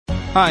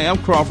Hi, I'm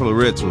Crawford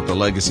Loritz with the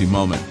Legacy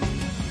Moment.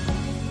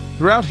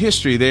 Throughout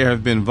history, there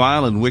have been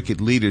violent, wicked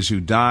leaders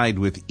who died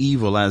with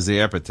evil as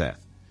their epitaph.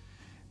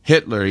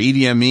 Hitler,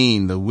 Idi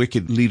Amin, the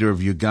wicked leader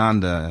of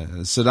Uganda,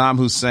 Saddam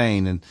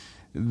Hussein, and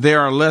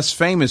there are less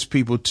famous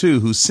people, too,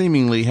 who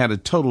seemingly had a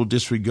total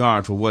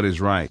disregard for what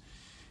is right.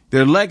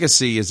 Their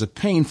legacy is a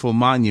painful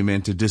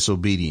monument to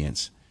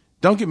disobedience.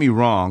 Don't get me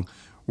wrong,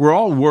 we're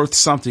all worth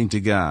something to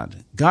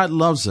God. God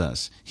loves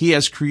us. He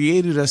has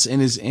created us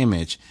in His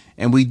image,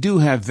 and we do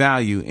have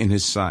value in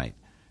His sight.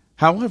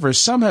 However,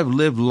 some have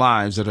lived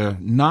lives that are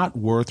not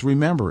worth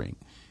remembering.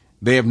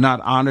 They have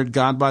not honored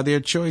God by their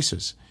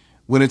choices.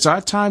 When it's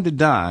our time to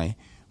die,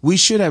 we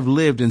should have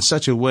lived in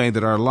such a way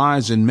that our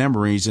lives and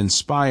memories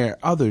inspire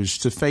others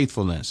to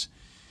faithfulness.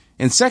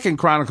 In 2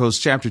 Chronicles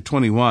chapter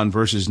 21,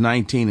 verses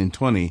 19 and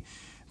 20,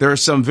 there are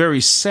some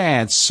very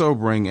sad,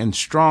 sobering, and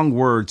strong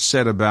words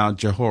said about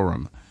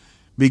Jehoram.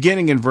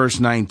 Beginning in verse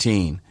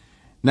 19,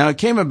 "Now it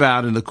came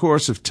about in the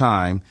course of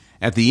time,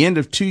 at the end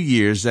of 2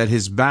 years, that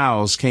his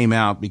bowels came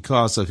out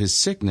because of his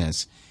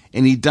sickness,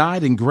 and he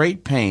died in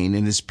great pain,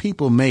 and his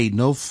people made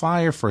no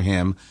fire for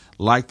him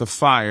like the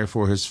fire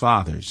for his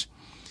fathers.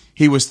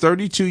 He was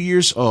 32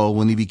 years old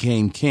when he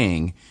became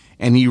king,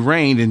 and he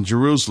reigned in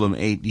Jerusalem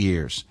 8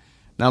 years.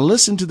 Now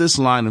listen to this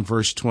line in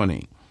verse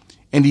 20.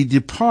 "And he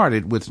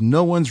departed with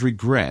no one's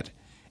regret,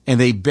 and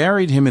they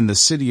buried him in the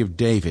city of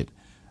David,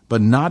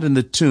 but not in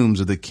the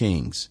tombs of the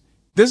kings."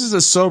 This is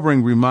a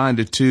sobering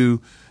reminder to,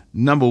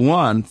 number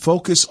one,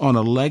 focus on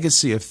a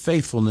legacy of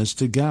faithfulness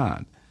to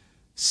God.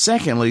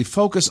 Secondly,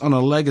 focus on a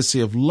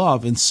legacy of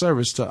love and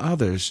service to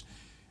others.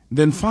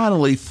 Then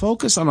finally,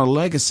 focus on a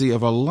legacy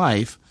of a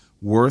life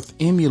worth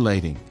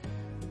emulating.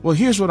 Well,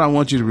 here's what I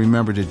want you to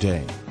remember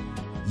today.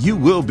 You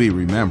will be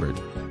remembered,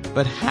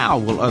 but how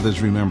will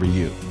others remember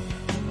you?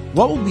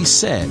 What will be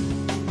said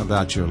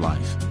about your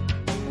life?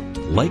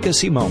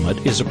 Legacy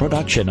Moment is a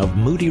production of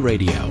Moody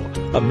Radio,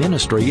 a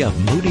ministry of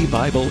Moody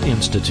Bible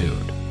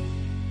Institute.